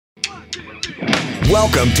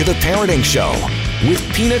Welcome to The Parenting Show with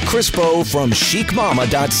Pina Crispo from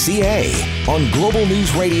chicmama.ca on Global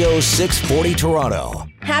News Radio 640 Toronto.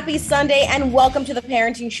 Happy Sunday and welcome to The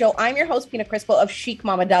Parenting Show. I'm your host, Pina Crispo of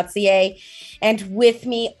chicmama.ca. And with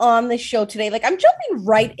me on the show today, I'm jumping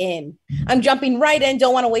right in.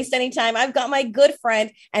 Don't want to waste any time. I've got my good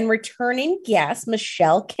friend and returning guest,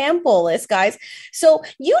 Michelle Cambolis, guys. So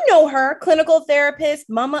you know her, clinical therapist,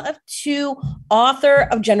 mama of two, author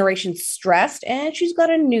of Generation Stressed, and she's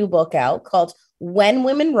got a new book out called When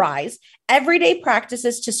Women Rise, Everyday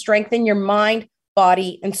Practices to Strengthen Your Mind,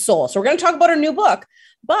 Body, and Soul. So we're going to talk about her new book,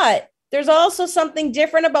 but there's also something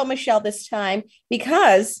different about Michelle this time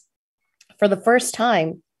because for the first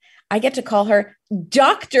time, I get to call her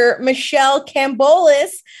Dr. Michelle Cambolis.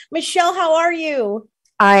 Michelle, how are you?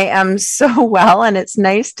 I am so well, and it's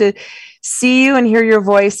nice to see you and hear your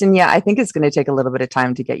voice. And yeah, I think it's going to take a little bit of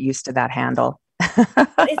time to get used to that handle.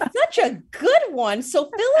 It's such a good one. So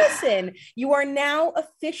fill us in. You are now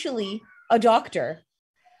officially a doctor.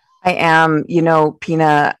 I am.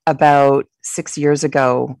 Pina, about 6 years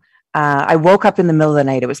ago, I woke up in the middle of the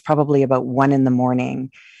night. It was probably about 1 a.m.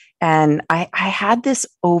 And I had this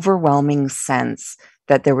overwhelming sense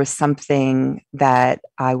that there was something that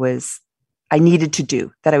I needed to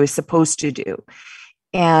do, that I was supposed to do.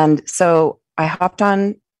 And so I hopped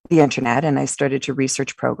on the internet and I started to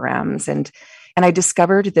research programs, and I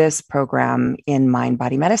discovered this program in mind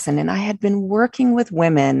body medicine. And I had been working with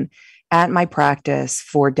women at my practice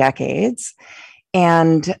for decades.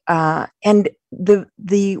 And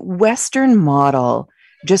the Western model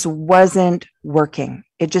just wasn't working.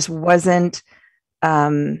 It just wasn't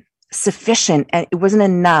sufficient. And it wasn't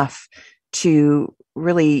enough to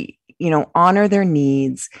really, honor their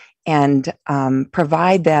needs and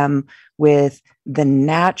provide them with the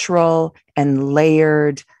natural and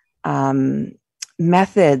layered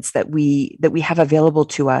methods that we have available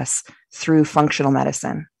to us through functional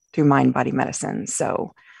medicine, through mind body medicine.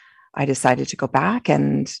 So I decided to go back,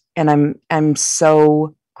 and I'm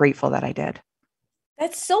so grateful that I did.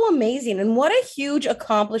 That's so amazing. And what a huge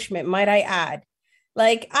accomplishment, might I add.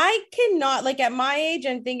 I cannot, at my age,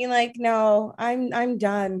 I'm thinking no, I'm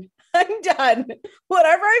done. I'm done.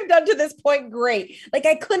 Whatever I've done to this point, great.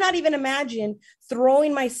 I could not even imagine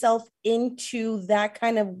throwing myself into that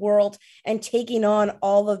kind of world and taking on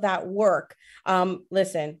all of that work.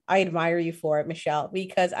 Listen, I admire you for it, Michelle,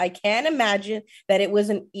 because I can't imagine that it was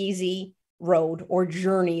an easy road or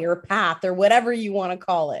journey or path or whatever you want to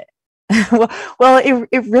call it. Well,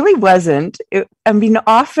 it really wasn't.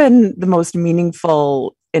 Often the most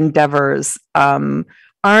meaningful endeavors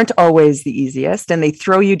aren't always the easiest, and they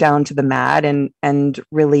throw you down to the mat and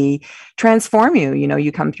really transform you.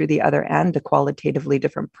 You come through the other end a qualitatively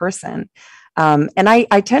different person. And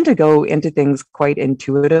I tend to go into things quite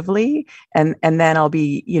intuitively, and then I'll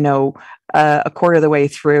be, a quarter of the way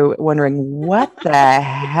through wondering what the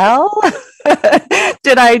hell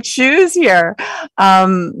did I choose here?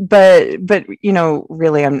 But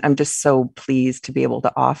really, I'm just so pleased to be able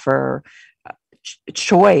to offer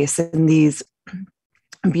choice in these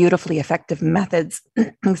beautifully effective methods,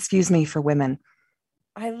 for women.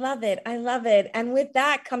 I love it. And with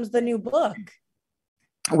that comes the new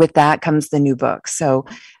book. So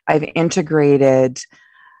I've integrated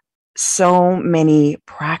so many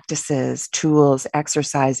practices, tools,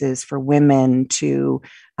 exercises for women to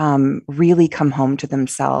really come home to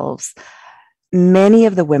themselves. Many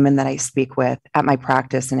of the women that I speak with at my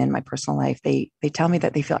practice and in my personal life, they tell me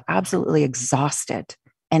that they feel absolutely exhausted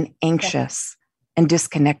and anxious and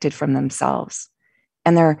disconnected from themselves.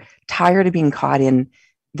 And they're tired of being caught in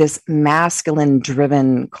this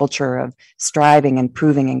masculine-driven culture of striving and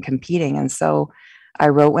proving and competing. And so I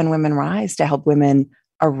wrote When Women Rise to help women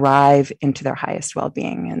arrive into their highest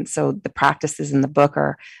well-being. And so the practices in the book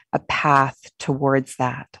are a path towards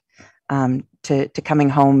that, to coming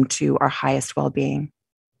home to our highest well-being.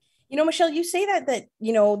 Michelle, you say that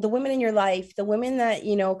the women in your life, the women that,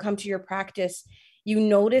 come to your practice, you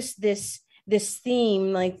notice this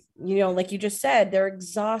theme, like you just said, they're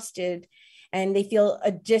exhausted and they feel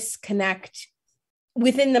a disconnect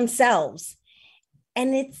within themselves.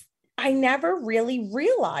 And I never really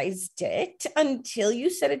realized it until you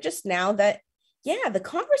said it just now that, the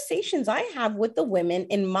conversations I have with the women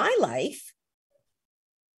in my life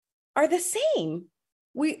are the same.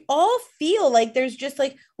 We all feel like there's just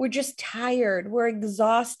we're just tired, we're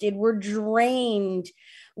exhausted, we're drained.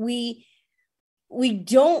 We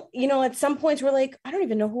don't, at some points we're like, I don't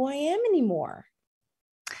even know who I am anymore.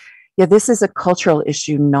 Yeah, this is a cultural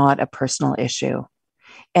issue, not a personal issue.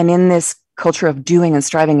 And in this culture of doing and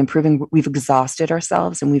striving and proving, we've exhausted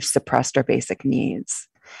ourselves and we've suppressed our basic needs.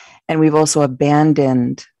 And we've also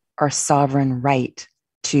abandoned our sovereign right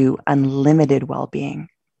to unlimited well-being,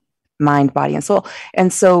 mind, body, and soul.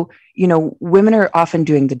 And so, women are often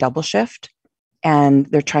doing the double shift, and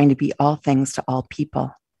they're trying to be all things to all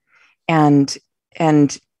people. And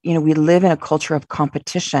we live in a culture of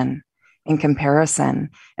competition and comparison,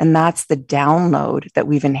 and that's the download that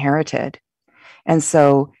we've inherited. And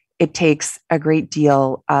so it takes a great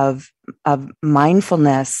deal of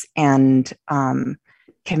mindfulness and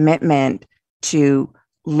commitment to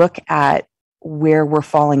look at where we're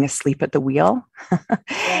falling asleep at the wheel.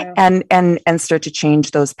 Yeah. and start to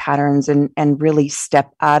change those patterns and really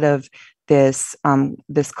step out of this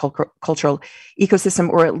cultural ecosystem,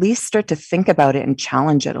 or at least start to think about it and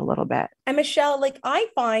challenge it a little bit. And Michelle, like, I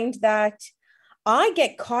find that I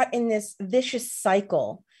get caught in this vicious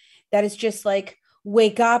cycle that is just like,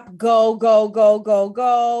 wake up, go, go, go, go,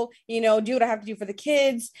 go, do what I have to do for the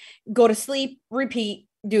kids, go to sleep, repeat,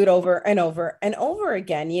 do it over and over and over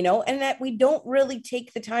again, and that we don't really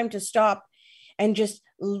take the time to stop and just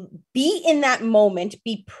be in that moment,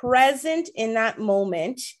 be present in that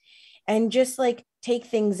moment, and just like take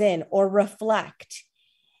things in or reflect.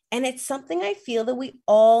 And it's something I feel that we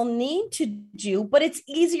all need to do, but it's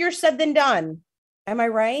easier said than done. Am I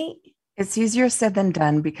right? It's easier said than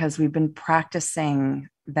done because we've been practicing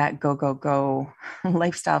that go, go, go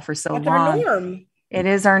lifestyle for so long. Our norm. It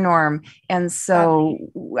is our norm. And so,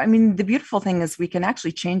 I mean, the beautiful thing is we can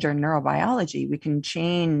actually change our neurobiology. We can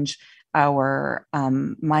change our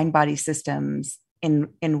mind-body systems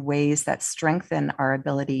in ways that strengthen our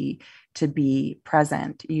ability to be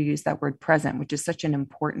present. You use that word present, which is such an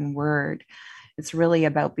important word. It's really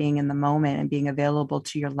about being in the moment and being available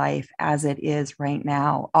to your life as it is right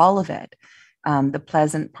now, all of it, the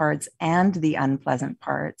pleasant parts and the unpleasant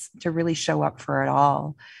parts, to really show up for it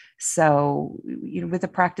all. So, with the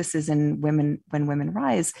practices in When Women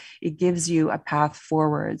Rise, it gives you a path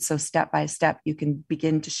forward. So step by step, you can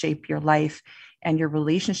begin to shape your life and your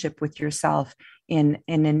relationship with yourself in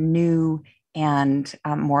a new and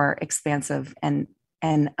more expansive and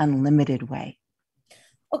unlimited way.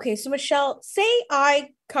 Okay, so Michelle, say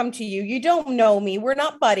I come to you. You don't know me. We're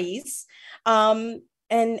not buddies. And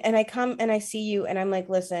I come and I see you and I'm like,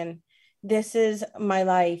 listen, this is my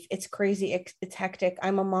life. It's crazy. It's hectic.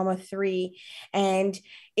 I'm a mom of 3 and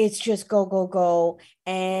it's just go, go, go.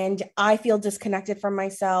 And I feel disconnected from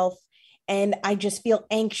myself and I just feel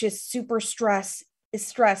anxious, super stressed,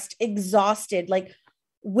 exhausted. Like,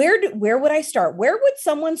 where would I start? Where would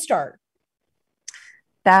someone start?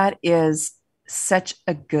 That is such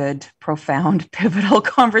a good, profound, pivotal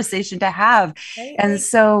conversation to have. Right. And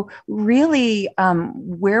so really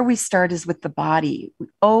where we start is with the body. We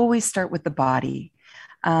always start with the body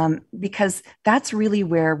because that's really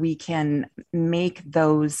where we can make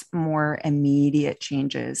those more immediate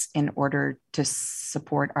changes in order to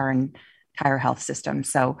support our entire health system.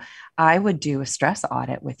 So I would do a stress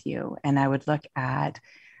audit with you and I would look at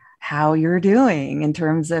how you're doing in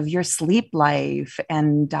terms of your sleep life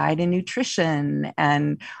and diet and nutrition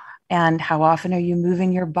and how often are you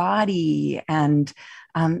moving your body. And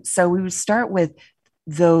so we would start with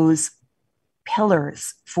those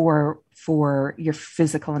pillars for your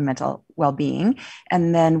physical and mental well-being.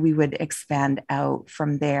 And then we would expand out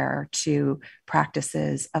from there to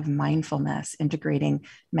practices of mindfulness, integrating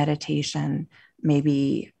meditation,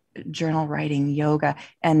 maybe journal writing, yoga,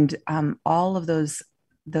 and all of those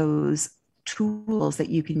tools that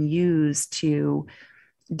you can use to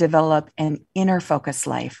develop an inner focused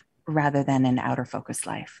life rather than an outer focused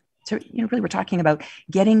life. So, really we're talking about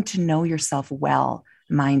getting to know yourself well,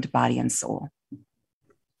 mind, body, and soul.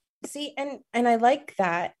 See, and I like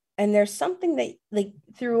that. And there's something that, like,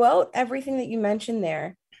 throughout everything that you mentioned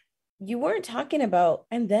there, you weren't talking about,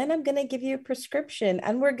 and then I'm going to give you a prescription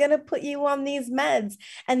and we're going to put you on these meds.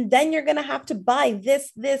 And then you're going to have to buy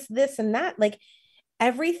this, and that. Like,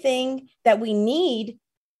 everything that we need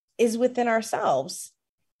is within ourselves.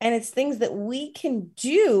 And it's things that we can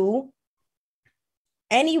do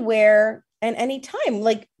anywhere and anytime,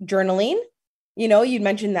 like journaling, you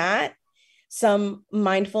mentioned that, some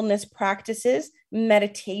mindfulness practices,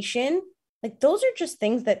 meditation, like those are just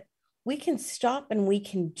things that we can stop and we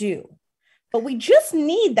can do, but we just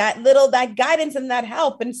need that guidance and that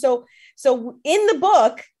help. And so in the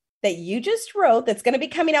book that you just wrote, that's going to be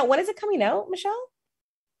coming out, when is it coming out, Michelle?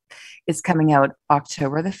 It's coming out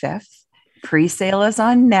October the 5th. Pre-sale is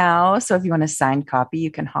on now. So if you want a signed copy, you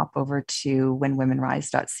can hop over to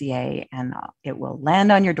whenwomenrise.ca and it will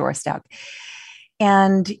land on your doorstep.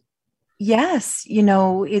 And yes,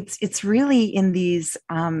 it's really in these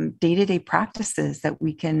day-to-day practices that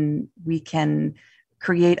we can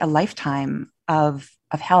create a lifetime of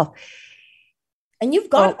health. And you've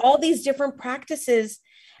got all these different practices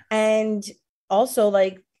and also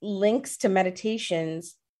like links to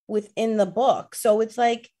meditations within the book. So it's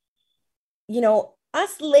like, you know,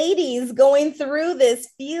 us ladies going through this,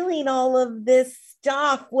 feeling all of this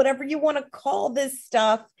stuff, whatever you want to call this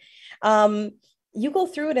stuff, you go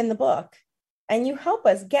through it in the book and you help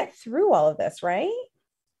us get through all of this, right?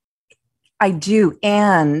 I do.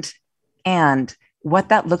 And what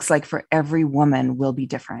that looks like for every woman will be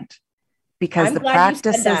different, because the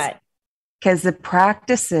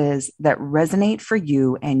practices that resonate for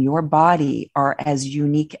you and your body are as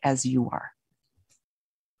unique as you are.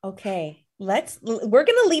 Okay. We're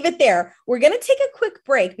going to leave it there. We're going to take a quick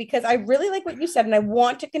break because I really like what you said and I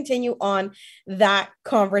want to continue on that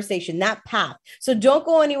conversation, that path. So don't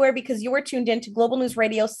go anywhere because you are tuned in to Global News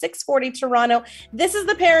Radio 640 Toronto. This is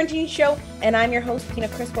The Parenting Show and I'm your host, Pina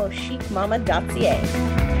Crispo of chicmama.ca.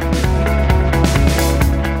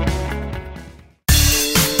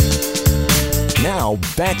 Now,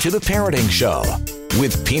 back to The Parenting Show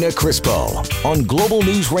with Pina Crispo on Global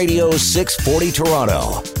News Radio 640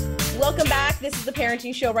 Toronto. Welcome back. This is The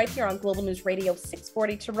Parenting Show right here on Global News Radio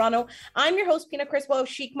 640 Toronto. I'm your host, Pina Crispo of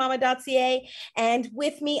chicmama.ca. And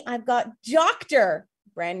with me, I've got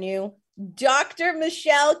brand new, Dr.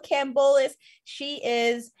 Michelle Cambolis. She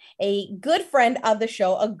is a good friend of the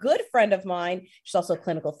show, a good friend of mine. She's also a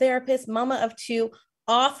clinical therapist, mama of two,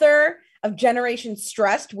 author of Generation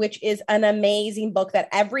Stressed, which is an amazing book that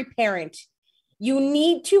every parent, you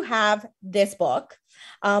need to have this book.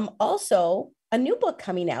 Also, a new book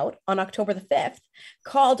coming out on October the 5th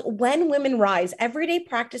called When Women Rise, Everyday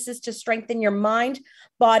Practices to Strengthen Your Mind,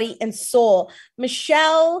 Body, and Soul.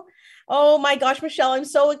 Michelle, oh my gosh, Michelle, I'm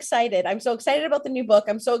so excited. I'm so excited about the new book.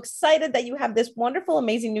 I'm so excited that you have this wonderful,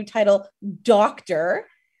 amazing new title, Doctor,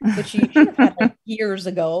 which you should have had like years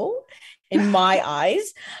ago in my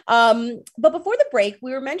eyes. But before the break,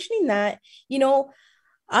 we were mentioning that, you know,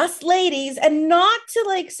 us ladies, and not to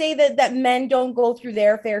like say that men don't go through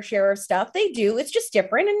their fair share of stuff. They do. It's just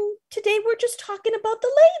different. And today we're just talking about the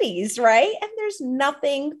ladies, right? And there's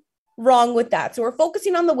nothing wrong with that. So we're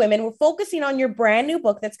focusing on the women. We're focusing on your brand new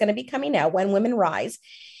book that's going to be coming out, When Women Rise.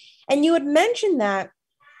 And you had mentioned that,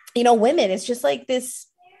 you know, women, it's just like this,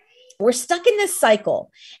 we're stuck in this cycle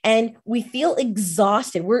and we feel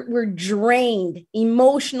exhausted. We're drained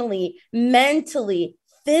emotionally, mentally,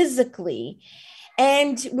 physically.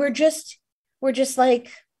 And we're just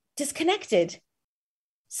like disconnected.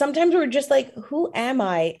 Sometimes we're just like, who am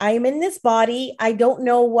I? I am in this body. I don't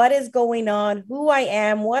know what is going on, who I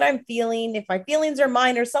am, what I'm feeling, if my feelings are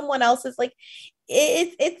mine or someone else's. Like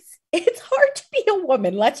it's hard to be a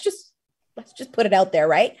woman. Let's just put it out there,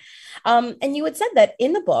 right? And you had said that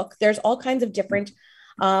in the book, there's all kinds of different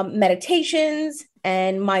meditations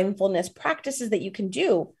and mindfulness practices that you can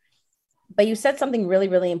do. But you said something really,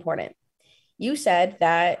 really important. You said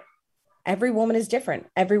that every woman is different.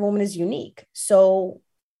 Every woman is unique. So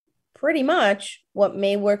pretty much what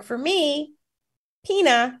may work for me,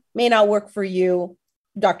 Pina, may not work for you,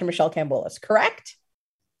 Dr. Michelle Cambolis, correct?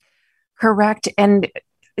 Correct. And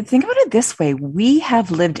think about it this way. We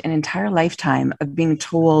have lived an entire lifetime of being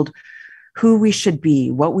told who we should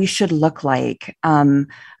be, what we should look like,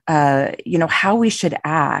 how we should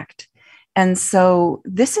act. And so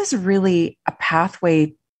this is really a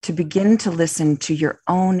pathway to begin to listen to your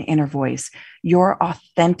own inner voice, your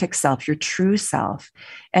authentic self, your true self.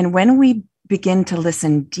 And when we begin to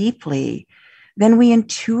listen deeply, then we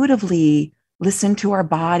intuitively listen to our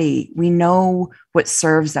body. We know what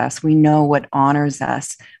serves us. We know what honors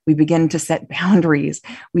us. We begin to set boundaries.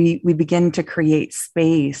 We begin to create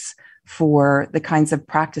space for the kinds of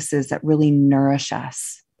practices that really nourish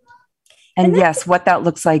us. And yes, what that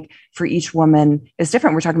looks like for each woman is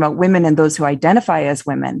different. We're talking about women and those who identify as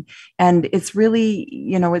women. And it's really,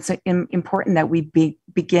 it's important that we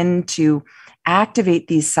begin to activate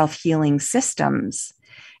these self-healing systems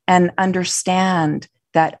and understand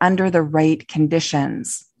that under the right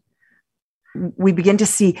conditions, we begin to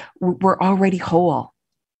see we're already whole.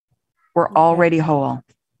 We're already whole.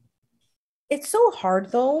 It's so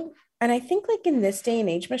hard though. And I think like in this day and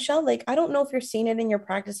age, Michelle, like, I don't know if you're seeing it in your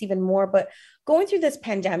practice even more, but going through this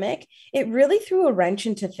pandemic, it really threw a wrench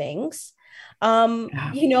into things. For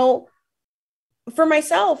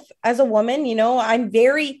myself as a woman, I'm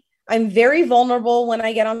very vulnerable when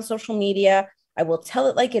I get on social media. I will tell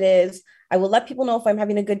it like it is. I will let people know if I'm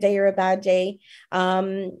having a good day or a bad day.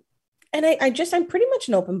 And I'm pretty much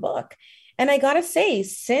an open book. And I got to say,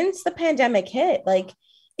 since the pandemic hit, like,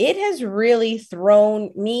 it has really thrown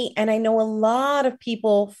me, and I know a lot of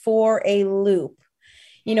people, for a loop.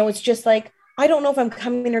 It's just like, I don't know if I'm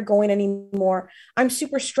coming or going anymore. I'm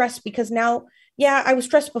super stressed because now, yeah, I was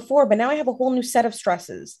stressed before, but now I have a whole new set of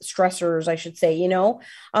stressors, I should say,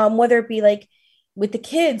 whether it be like with the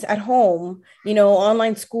kids at home,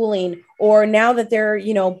 online schooling, or now that they're,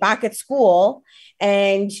 back at school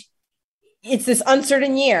and it's this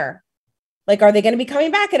uncertain year. Like, are they going to be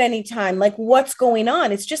coming back at any time? Like, what's going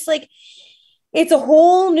on? It's just like, it's a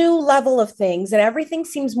whole new level of things and everything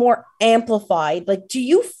seems more amplified. Like, do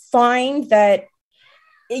you find that,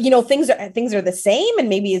 things are the same and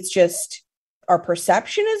maybe it's just our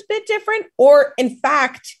perception is a bit different, or in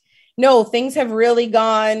fact, no, things have really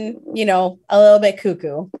gone, a little bit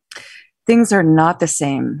cuckoo? Things are not the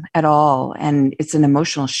same at all. And it's an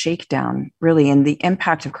emotional shakedown, really. And the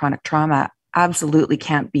impact of chronic trauma absolutely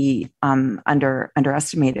can't be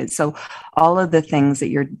underestimated. So all of the things that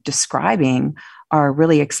you're describing are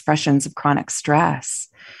really expressions of chronic stress.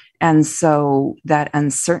 And so that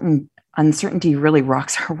uncertainty really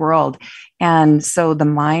rocks our world. And so the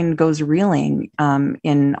mind goes reeling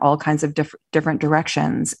in all kinds of different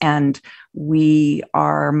directions. And we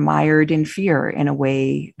are mired in fear in a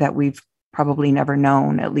way that we've probably never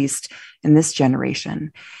known, at least in this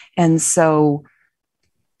generation. And so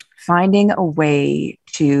finding a way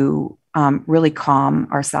to really calm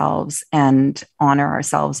ourselves and honor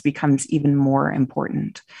ourselves becomes even more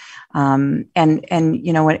important. And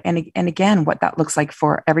again, what that looks like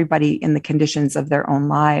for everybody in the conditions of their own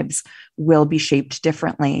lives will be shaped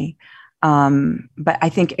differently. But I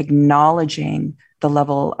think acknowledging the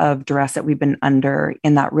level of duress that we've been under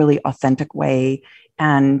in that really authentic way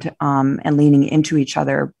and leaning into each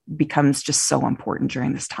other becomes just so important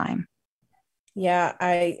during this time. Yeah,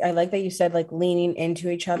 I like that you said like leaning into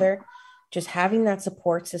each other, just having that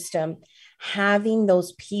support system, having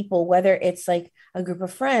those people, whether it's like a group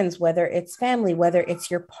of friends, whether it's family, whether it's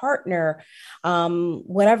your partner,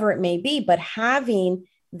 whatever it may be, but having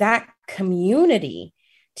that community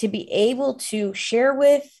to be able to share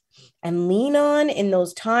with and lean on in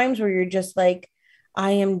those times where you're just like,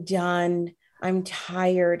 I am done. I'm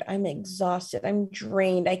tired. I'm exhausted. I'm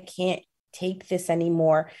drained. I can't take this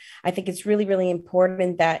anymore. I think it's really, really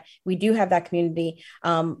important that we do have that community,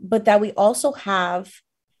 but that we also have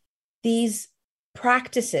these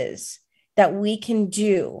practices that we can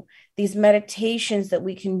do, these meditations that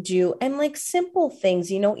we can do, and like simple things,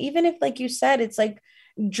 even if, like you said, it's like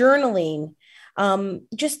journaling,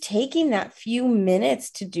 just taking that few minutes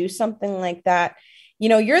to do something like that.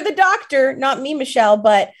 You're the doctor, not me, Michelle,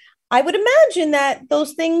 but I would imagine that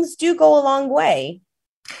those things do go a long way.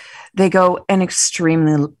 They go an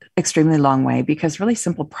extremely, extremely long way, because really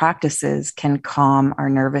simple practices can calm our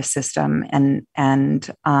nervous system and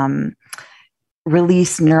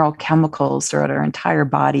release neurochemicals throughout our entire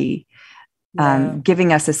body,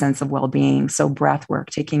 giving us a sense of well-being. So breath work,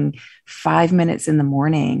 taking 5 minutes in the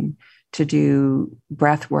morning to do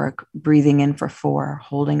breath work, breathing in for 4,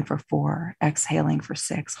 holding for 4, exhaling for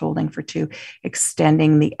 6, holding for 2,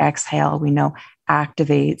 extending the exhale, we know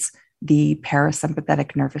activates the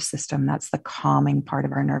parasympathetic nervous system. That's the calming part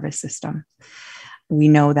of our nervous system. We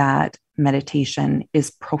know that meditation is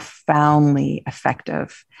profoundly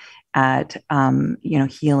effective at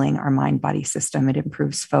healing our mind-body system. It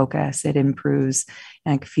improves focus. It improves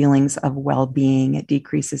feelings of well-being. It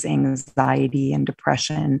decreases anxiety and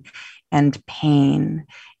depression and pain.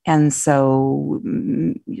 And so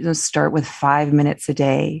start with 5 minutes a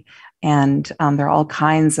day. And there are all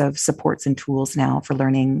kinds of supports and tools now for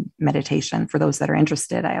learning meditation. For those that are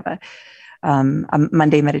interested, I have a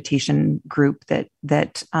Monday meditation group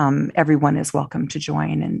that everyone is welcome to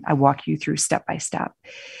join, and I walk you through step by step.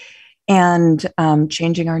 And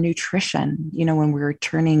changing our nutrition, when we're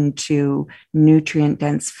turning to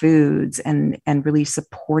nutrient-dense foods and really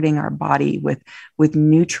supporting our body with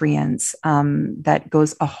nutrients, that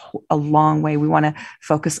goes a long way. We want to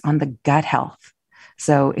focus on the gut health.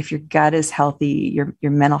 So if your gut is healthy,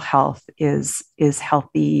 your mental health is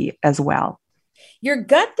healthy as well. Your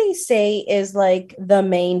gut, they say, is like the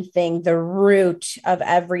main thing, the root of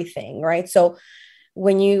everything, right? So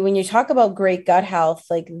when you talk about great gut health,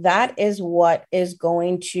 like that is what is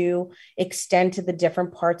going to extend to the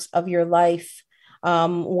different parts of your life,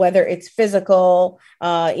 whether it's physical,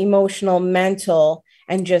 emotional, mental,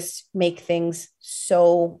 and just make things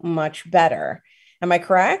so much better. Am I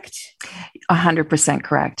correct? 100%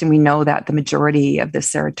 correct. And we know that the majority of the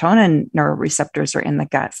serotonin neuroreceptors are in the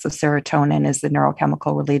gut. So serotonin is the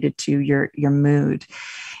neurochemical related to your mood.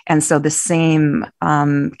 And so the same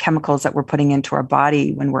chemicals that we're putting into our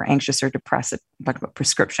body when we're anxious or depressed, talk about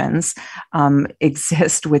prescriptions,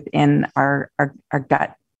 exist within our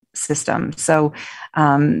gut system. So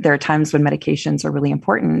there are times when medications are really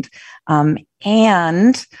important.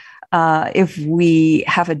 And if we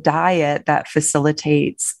have a diet that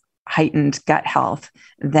facilitates heightened gut health,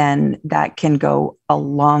 then that can go a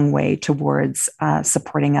long way towards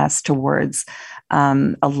supporting us towards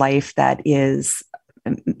a life that is,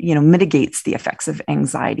 mitigates the effects of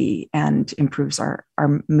anxiety and improves our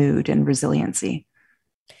mood and resiliency.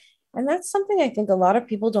 And that's something I think a lot of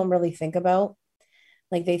people don't really think about.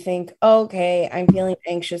 Like they think, okay, I'm feeling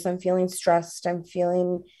anxious, I'm feeling stressed, I'm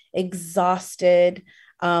feeling exhausted.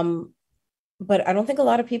 But I don't think a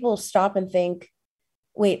lot of people stop and think,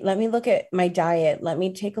 wait, let me look at my diet. Let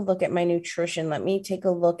me take a look at my nutrition. Let me take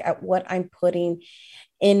a look at what I'm putting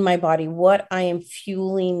in my body, what I am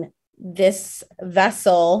fueling this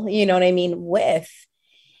vessel, you know what I mean, with.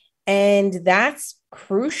 And that's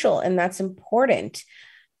crucial and that's important.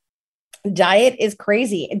 Diet is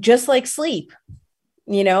crazy, just like sleep,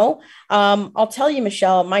 I'll tell you,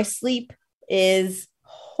 Michelle, my sleep is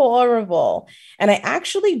horrible. And I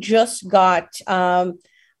actually just got,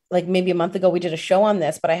 like maybe a month ago, we did a show on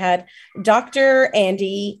this, but I had Dr.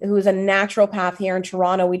 Andy, who is a naturopath here in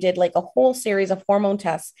Toronto. We did like a whole series of hormone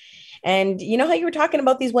tests. And you know how you were talking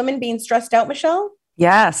about these women being stressed out, Michelle?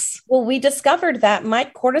 Yes. Well, we discovered that my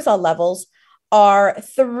cortisol levels are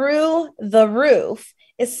through the roof,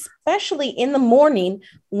 especially in the morning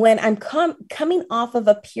when I'm coming off of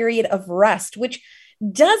a period of rest, which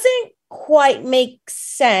doesn't quite make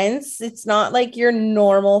sense. It's not like your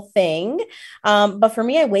normal thing. But for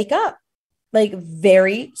me, I wake up like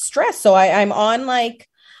very stressed. So I'm on like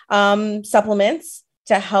supplements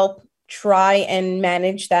to help try and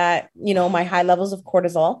manage that, my high levels of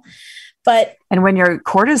cortisol. And when your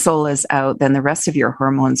cortisol is out, then the rest of your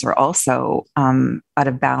hormones are also out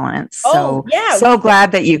of balance. So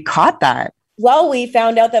glad that you caught that. Well, we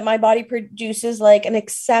found out that my body produces like an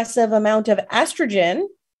excessive amount of estrogen.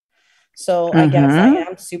 So I guess I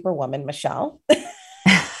am Superwoman, Michelle.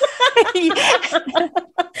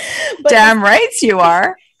 Damn right you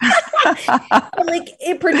are. Like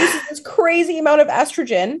it produces this crazy amount of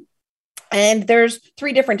estrogen. And there's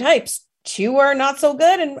 3 different types. 2 are not so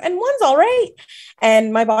good and one's all right.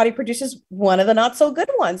 And my body produces one of the not so good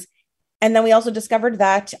ones. And then we also discovered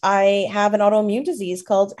that I have an autoimmune disease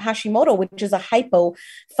called Hashimoto, which is a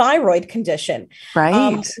hypothyroid condition,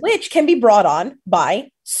 right? Which can be brought on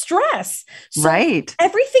by stress. So right.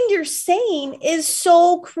 Everything you're saying is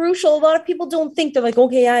so crucial. A lot of people don't think. They're like,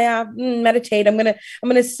 okay, I meditate. I'm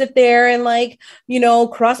gonna sit there and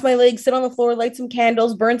cross my legs, sit on the floor, light some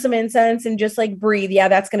candles, burn some incense, and just like breathe. Yeah,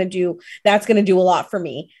 that's gonna do a lot for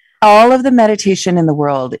me. All of the meditation in the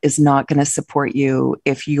world is not going to support you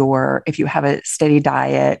if you have a steady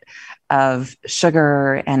diet of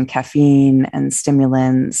sugar and caffeine and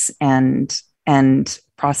stimulants and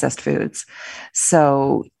processed foods.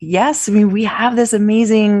 So yes, I mean, we have this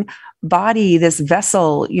amazing body, this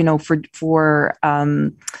vessel, for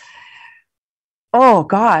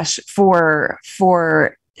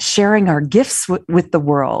sharing our gifts with the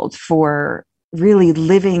world, for really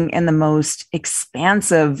living in the most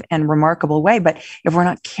expansive and remarkable way. But if we're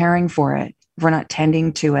not caring for it, if we're not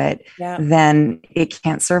tending to it, then it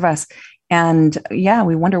can't serve us. And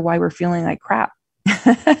we wonder why we're feeling like crap.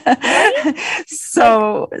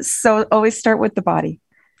 So always start with the body.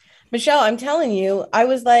 Michelle, I'm telling you, I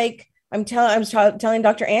was telling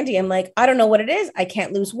Dr. Andy, I'm like, I don't know what it is. I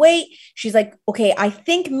can't lose weight. She's like, okay, I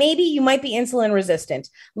think maybe you might be insulin resistant.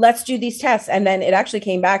 Let's do these tests. And then it actually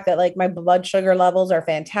came back that like my blood sugar levels are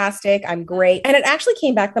fantastic. I'm great. And it actually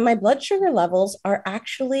came back that my blood sugar levels are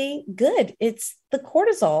actually good. It's the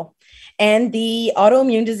cortisol and the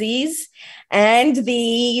autoimmune disease and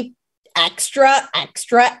the extra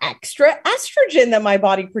estrogen that my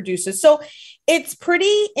body produces. So it's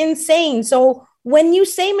pretty insane. So when you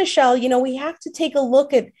say, Michelle, we have to take a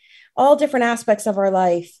look at all different aspects of our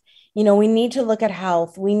life. We need to look at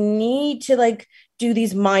health. We need to do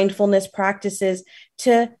these mindfulness practices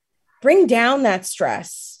to bring down that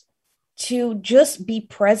stress, to just be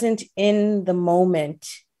present in the moment.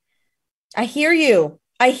 I hear you.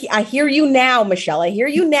 I hear you now, Michelle. I hear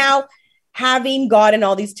you now, having gotten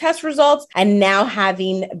all these test results and now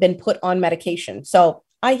having been put on medication. So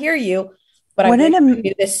I hear you, but I wish I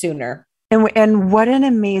knew this sooner. And what an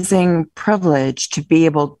amazing privilege to be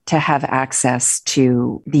able to have access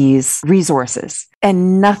to these resources.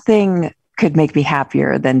 And nothing could make me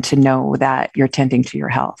happier than to know that you're tending to your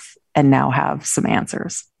health and now have some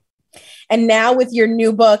answers. And now with your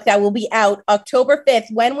new book that will be out October 5th,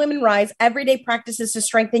 When Women Rise, Everyday Practices to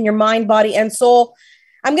Strengthen Your Mind, Body, and Soul.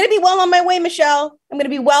 I'm going to be well on my way, Michelle. I'm going to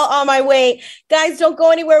be well on my way. Guys, don't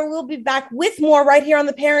go anywhere. We'll be back with more right here on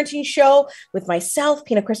The Parenting Show with myself,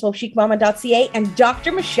 Pina Crispo of chicmama.ca, and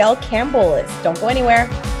Dr. Michelle Cambolis. Don't go anywhere.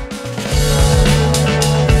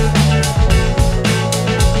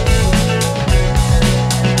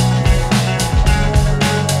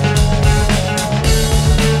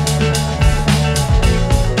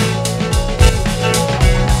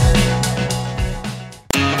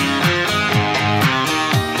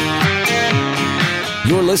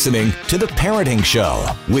 You're listening to The Parenting Show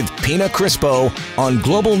with Pina Crispo on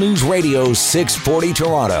Global News Radio 640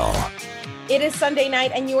 Toronto. It is Sunday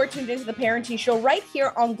night, and you are tuned into The Parenting Show right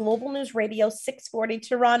here on Global News Radio 640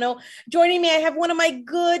 Toronto. Joining me, I have one of my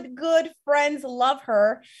good friends. Love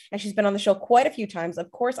her, and she's been on the show quite a few times.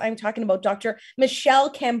 Of course, I'm talking about Dr.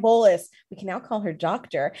 Michelle Cambolis. We can now call her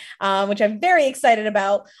Doctor, which I'm very excited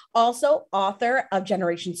about. Also, author of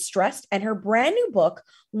Generation Stressed and her brand new book,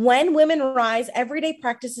 When Women Rise, Everyday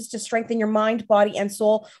Practices to Strengthen Your Mind, Body, and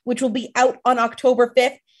Soul, which will be out on October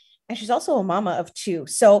 5th. And she's also a mama of two.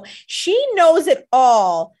 So she knows it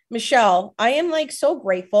all. Michelle, I am so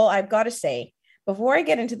grateful. I've got to say, before I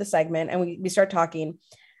get into the segment and we start talking,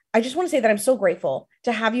 I just want to say that I'm so grateful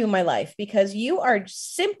to have you in my life because you are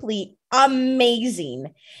simply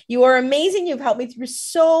amazing. You are amazing. You've helped me through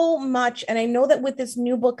so much. And I know that with this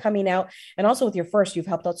new book coming out, and also with your first, you've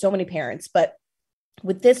helped out so many parents. But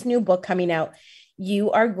with this new book coming out,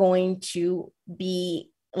 you are going to be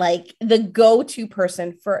the go-to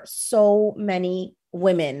person for so many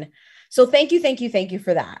women. So thank you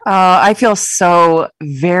for that. I feel so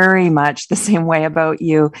very much the same way about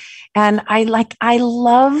you. And I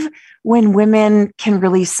love when women can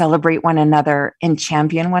really celebrate one another and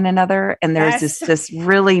champion one another. And there's this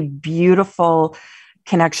really beautiful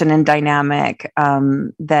connection and dynamic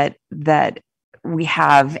that we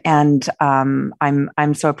have. And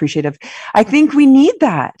I'm so appreciative. I think we need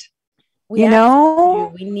that. We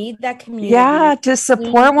need that community. Yeah, to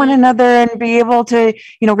support one another and be able to,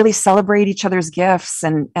 really celebrate each other's gifts.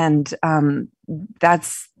 And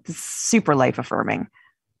that's super life affirming.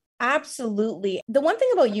 Absolutely. The one thing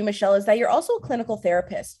about you, Michelle, is that you're also a clinical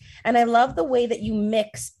therapist. And I love the way that you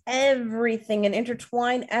mix everything and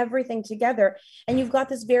intertwine everything together. And you've got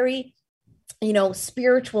this very,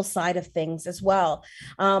 spiritual side of things as well.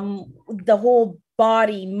 The whole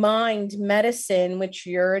body, mind, medicine, which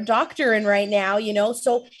you're a doctor in right now,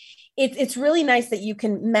 so it's really nice that you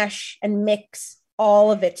can mesh and mix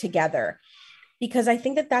all of it together, because I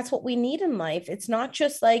think that that's what we need in life. It's not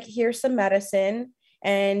just here's some medicine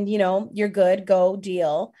and, you're good, go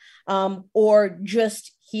deal. Or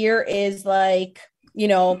just here is a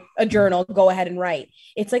journal, go ahead and write.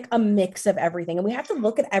 It's a mix of everything. And we have to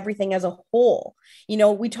look at everything as a whole.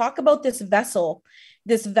 We talk about this vessel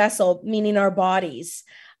meaning our bodies.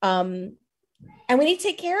 And we need to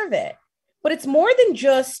take care of it, but it's more than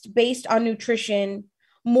just based on nutrition,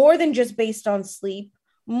 more than just based on sleep,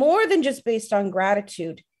 more than just based on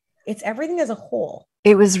gratitude. It's everything as a whole.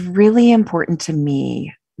 It was really important to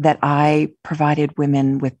me that I provided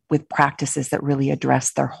women with practices that really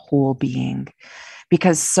address their whole being.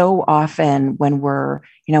 Because so often when we're,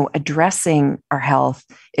 addressing our health,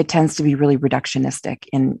 it tends to be really reductionistic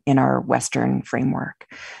in our Western framework.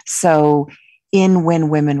 So in When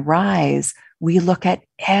Women Rise, we look at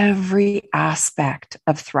every aspect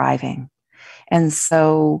of thriving. And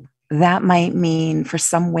so that might mean for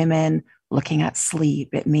some women looking at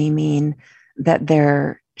sleep. It may mean that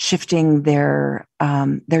they're shifting their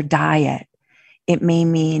diet. It may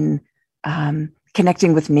mean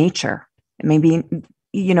connecting with nature. It may be,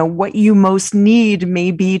 what you most need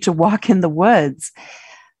may be to walk in the woods.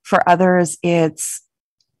 For others, it's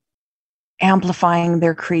amplifying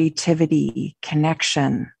their creativity,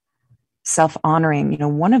 connection, self-honoring.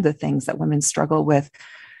 One of the things that women struggle with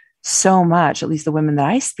so much, at least the women that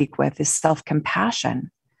I speak with, is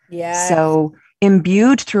self-compassion. Yeah. So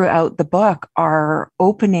imbued throughout the book are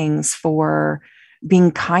openings for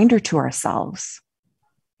being kinder to ourselves,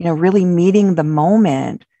 really meeting the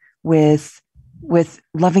moment with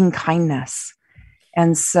loving kindness.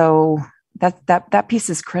 And so that piece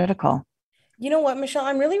is critical. You know what, Michelle,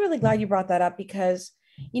 I'm really, really glad you brought that up because,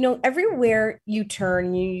 everywhere you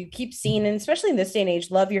turn, you keep seeing, and especially in this day and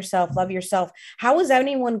age, love yourself, love yourself. How is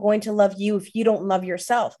anyone going to love you if you don't love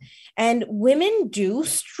yourself? And women do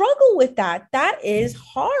struggle with that. That is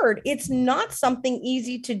hard. It's not something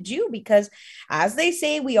easy to do because, as they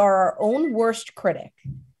say, we are our own worst critic,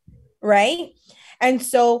 right? And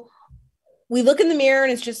so we look in the mirror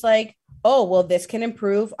and it's just oh, well, this can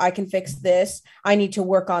improve. I can fix this. I need to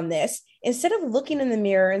work on this. Instead of looking in the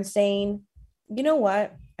mirror and saying, you know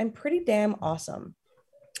what? I'm pretty damn awesome.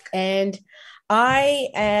 And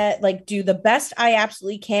I like do the best I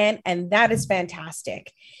absolutely can, and that is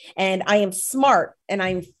fantastic. And I am smart, and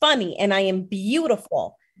I'm funny, and I am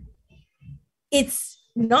beautiful. It's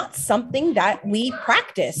not something that we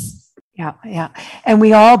practice. Yeah, yeah. And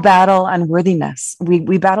we all battle unworthiness.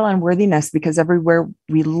 We battle unworthiness because everywhere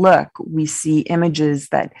we look, we see images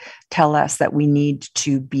that tell us that we need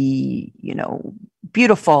to be,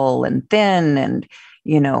 beautiful and thin and,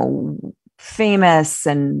 famous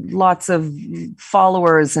and lots of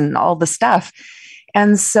followers and all the stuff.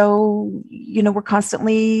 And so, we're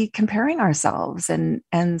constantly comparing ourselves. And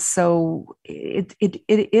so it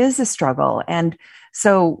is a struggle. And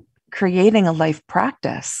so creating a life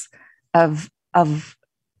practice of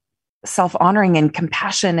self-honoring and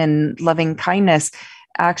compassion and loving kindness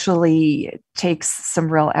actually takes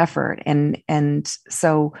some real effort. And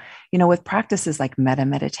so, with practices like metta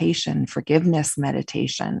meditation, forgiveness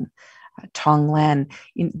meditation, Tonglen,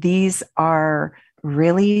 these are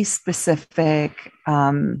really specific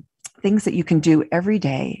things that you can do every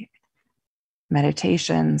day.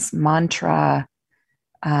 Meditations, mantra,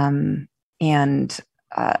 and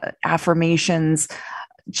affirmations,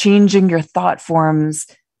 changing your thought forms.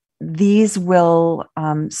 These will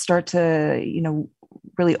start to,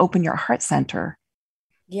 really open your heart center.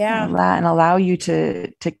 Yeah. And allow you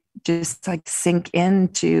to just like sink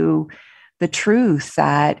into the truth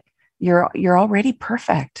that you're already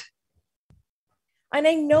perfect. And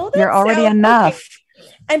I know that you're already enough. Okay.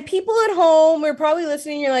 And people at home are probably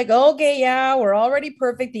listening. You're like, okay, yeah, we're already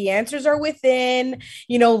perfect. The answers are within,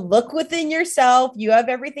 look within yourself. You have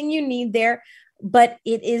everything you need there. But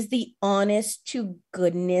it is the honest to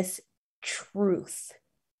goodness truth.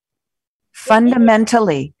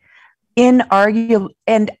 Fundamentally, inarguable.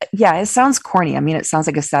 And yeah, it sounds corny. I mean, it sounds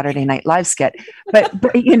like a Saturday Night Live skit, but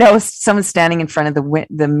someone standing in front of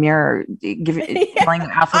the mirror telling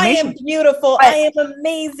affirmation. I am beautiful. I am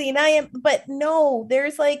amazing. But no,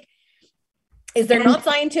 there's is there not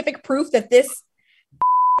scientific proof that this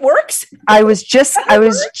works? I was just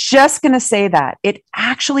going to say that it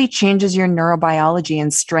actually changes your neurobiology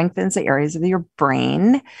and strengthens the areas of your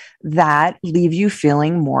brain that leave you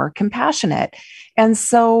feeling more compassionate. And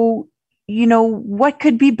so, what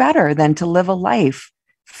could be better than to live a life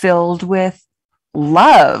filled with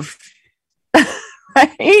love?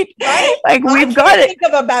 Right? Like we've got it. Think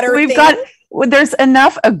of a better we've thing. got there's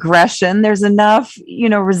enough aggression, there's enough,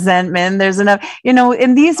 resentment, there's enough,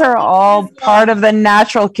 and these are all part of the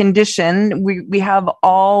natural condition. We have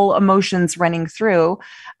all emotions running through.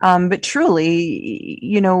 But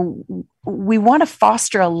truly, we want to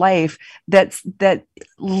foster a life that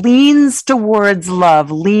leans towards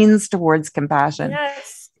love, leans towards compassion.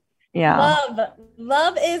 Yes. Yeah.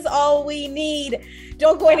 Love is all we need.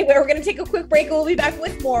 Don't go anywhere. We're going to take a quick break. We'll be back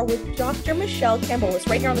with more with Dr. Michelle Cambolis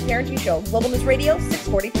right here on The Parenting Show, Global News Radio,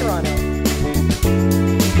 640 Toronto.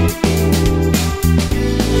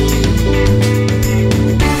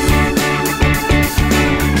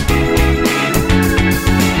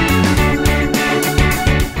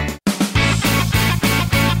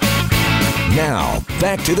 Now,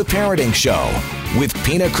 back to The Parenting Show with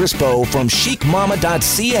Pina Crispo from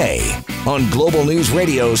chicmama.ca on Global News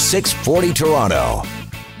Radio 640 Toronto.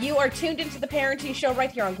 You are tuned into The Parenting Show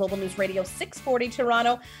right here on Global News Radio 640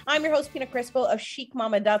 Toronto. I'm your host, Pina Crispo of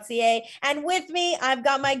chicmama.ca. And with me, I've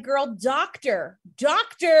got my girl, Dr.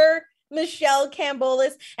 Michelle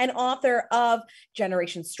Cambolis, an author of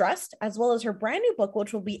Generation Stressed, as well as her brand new book,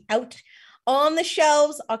 which will be out on the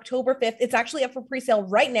shelves October 5th. It's actually up for pre-sale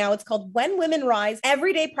right now. It's called When Women Rise,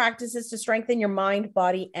 Everyday Practices to Strengthen Your Mind,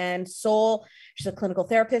 Body, and Soul. She's a clinical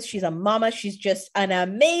therapist. She's a mama. She's just an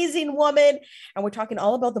amazing woman. And we're talking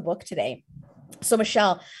all about the book today. So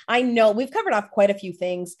Michelle, I know we've covered off quite a few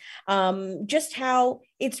things, just how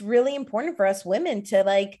it's really important for us women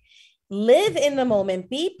to live in the moment,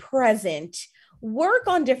 be present, work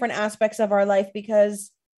on different aspects of our life, because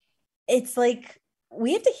it's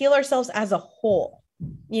we have to heal ourselves as a whole,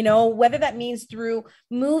 whether that means through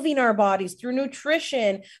moving our bodies, through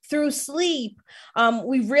nutrition, through sleep.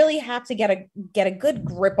 We really have to get a good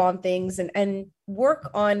grip on things and work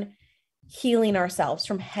on healing ourselves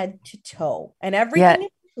from head to toe and everything in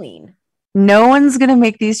between. No one's going to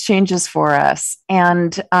make these changes for us.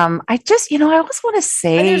 And I just, I always want to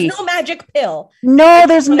say, and there's no magic pill. No,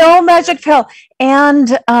 there's no magic pill. And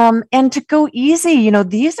to go easy,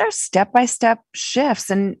 these are step-by-step shifts.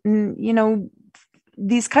 And,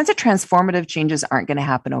 these kinds of transformative changes aren't going to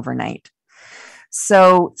happen overnight.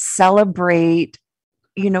 So celebrate,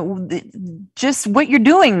 just what you're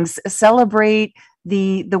doing. Celebrate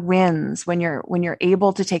the wins when you're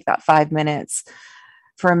able to take that 5 minutes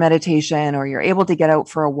for a meditation, or you're able to get out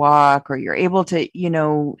for a walk, or you're able to,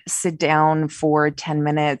 sit down for 10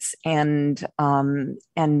 minutes and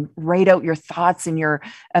write out your thoughts and your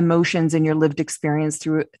emotions and your lived experience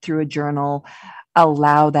through a journal,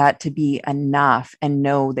 allow that to be enough, and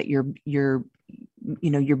know that you're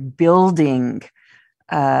building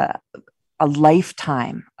a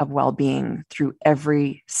lifetime of well-being through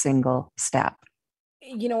every single step.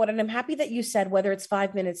 You know what? And I'm happy that you said whether it's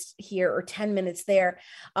 5 minutes here or 10 minutes there.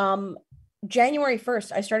 January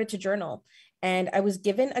 1st, I started to journal, and I was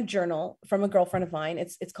given a journal from a girlfriend of mine.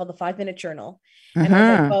 It's called the 5-minute journal. And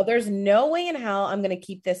I was like, well, there's no way in hell I'm going to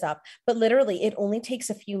keep this up. But literally, it only takes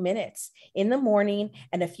a few minutes in the morning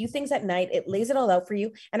and a few things at night. It lays it all out for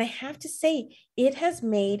you. And I have to say, it has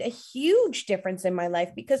made a huge difference in my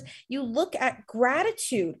life, because you look at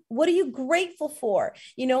gratitude. What are you grateful for?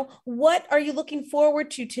 What are you looking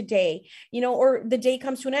forward to today? Or the day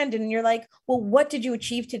comes to an end and you're like, well, what did you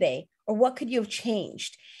achieve today? Or what could you have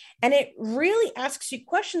changed? And it really asks you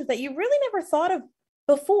questions that you really never thought of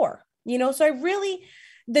before, so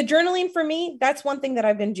the journaling for me, that's one thing that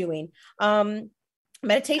I've been doing.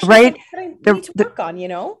 Meditation, right? I need to work on,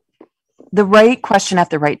 The right question at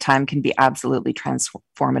the right time can be absolutely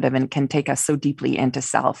transformative and can take us so deeply into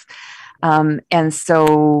self. And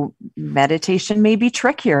so meditation may be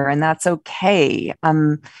trickier, and that's okay.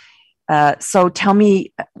 So tell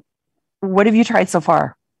me, what have you tried so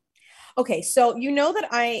far? Okay. So that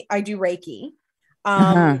I do Reiki.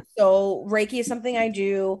 So Reiki is something I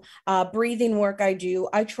do, breathing work I do.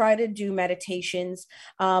 I try to do meditations,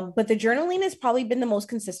 but the journaling has probably been the most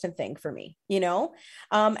consistent thing for me,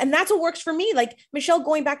 and that's what works for me. Like, Michelle,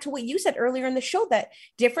 going back to what you said earlier in the show, that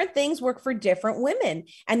different things work for different women,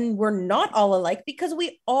 and we're not all alike because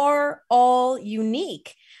we are all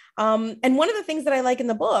unique. And one of the things that I like in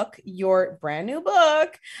the book, your brand new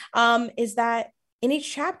book, is that in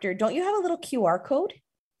each chapter, don't you have a little QR code?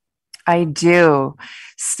 I do.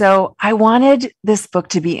 So I wanted this book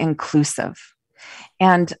to be inclusive,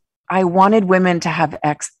 and I wanted women to have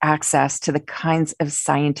access to the kinds of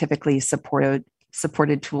scientifically supported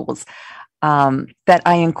tools that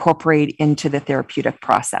I incorporate into the therapeutic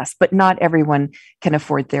process. But not everyone can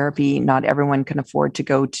afford therapy. Not everyone can afford to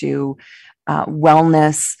go to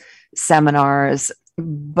wellness seminars.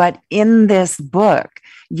 But in this book,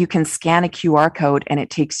 you can scan a QR code and it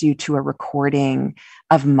takes you to a recording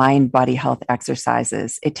of mind body health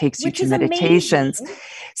exercises. It takes you to meditations. Amazing.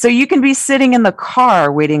 So you can be sitting in the car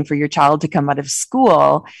waiting for your child to come out of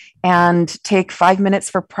school and take 5 minutes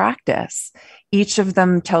for practice. Each of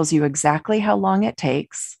them tells you exactly how long it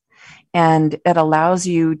takes. And it allows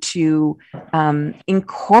you to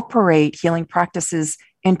incorporate healing practices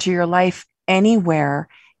into your life anywhere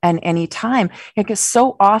and anytime. Because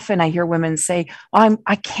so often I hear women say,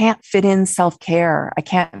 I can't fit in self-care. I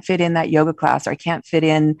can't fit in that yoga class, or I can't fit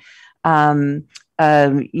in, a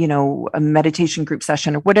meditation group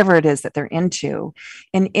session, or whatever it is that they're into.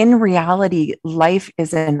 And in reality, life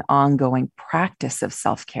is an ongoing practice of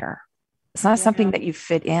self-care. It's not something that you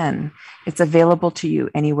fit in. It's available to you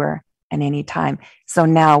anywhere and anytime. So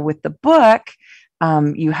now with the book,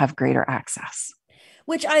 you have greater access.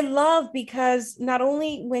 Which I love, because not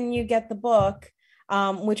only when you get the book,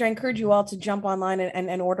 which I encourage you all to jump online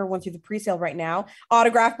and order one through the pre-sale right now,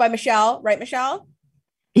 autographed by Michelle, right, Michelle?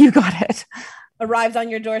 You got it. Arrives on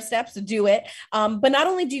your doorstep, so do it. But not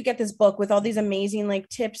only do you get this book with all these amazing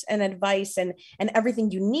tips and advice and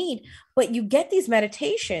everything you need, but you get these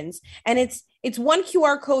meditations, and it's one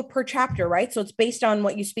QR code per chapter, right? So it's based on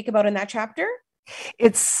what you speak about in that chapter.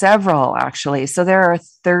 It's several, actually. So there are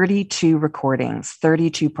 32 recordings,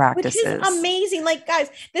 32 practices. Which is amazing. Guys,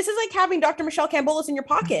 this is like having Dr. Michelle Cambolis in your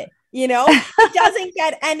pocket, It doesn't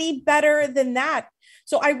get any better than that.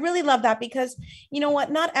 So I really love that, because you know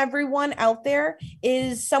what? Not everyone out there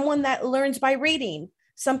is someone that learns by reading.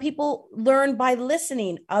 Some people learn by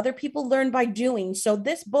listening. Other people learn by doing. So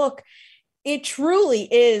this book, it truly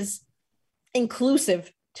is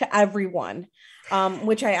inclusive to everyone.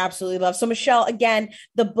 Which I absolutely love. So Michelle, again,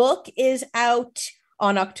 the book is out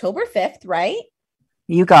on October 5th, right?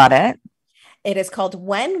 You got it. It is called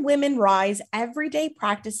When Women Rise, Everyday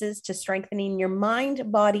Practices to Strengthening Your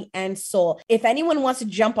Mind, Body, and Soul. If anyone wants to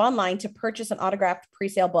jump online to purchase an autographed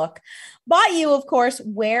pre-sale book by you, of course,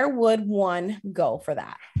 where would one go for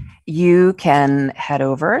that? You can head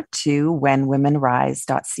over to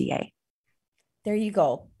whenwomenrise.ca. There you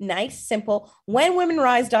go. Nice, simple.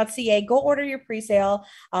 Whenwomenrise.ca. Go order your pre-sale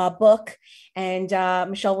book, and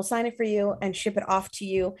Michelle will sign it for you and ship it off to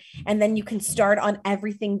you. And then you can start on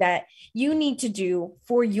everything that you need to do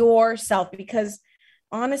for yourself. Because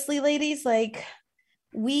honestly, ladies,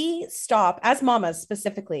 we stop as mamas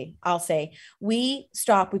specifically. I'll say we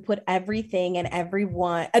stop. We put everything and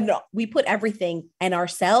everyone, we put everything and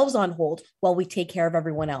ourselves on hold while we take care of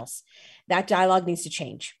everyone else. That dialogue needs to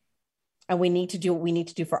change. And we need to do what we need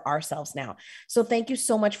to do for ourselves now. So thank you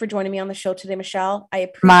so much for joining me on the show today, Michelle. I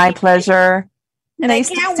appreciate my pleasure. And nice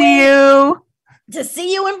to see you. To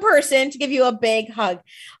see you in person, to give you a big hug.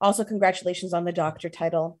 Also, congratulations on the doctor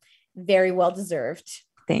title. Very well deserved.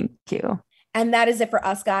 Thank you. And that is it for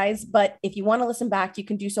us, guys. But if you want to listen back, you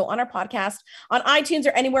can do so on our podcast, on iTunes,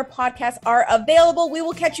 or anywhere podcasts are available. We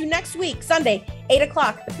will catch you next week, Sunday, 8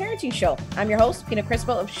 o'clock, The Parenting Show. I'm your host, Pina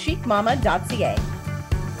Crispo of chicmama.ca.